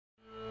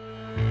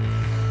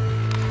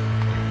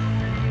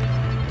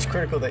It's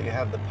critical that you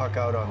have the puck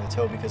out on the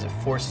toe because it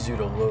forces you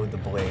to load the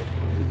blade.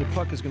 The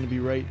puck is going to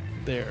be right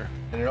there.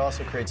 And it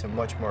also creates a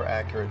much more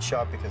accurate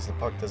shot because the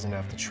puck doesn't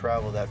have to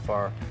travel that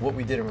far. What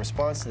we did in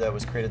response to that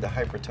was created the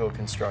hyper toe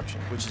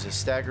construction, which is a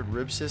staggered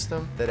rib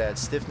system that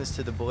adds stiffness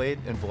to the blade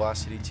and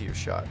velocity to your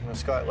shot. You know,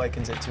 Scott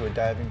likens it to a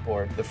diving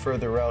board. The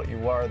further out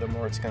you are, the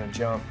more it's going to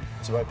jump.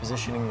 So by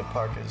positioning the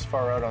puck as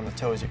far out on the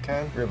toe as you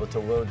can, you're able to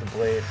load the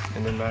blade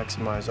and then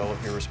maximize all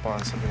of your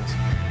responsiveness.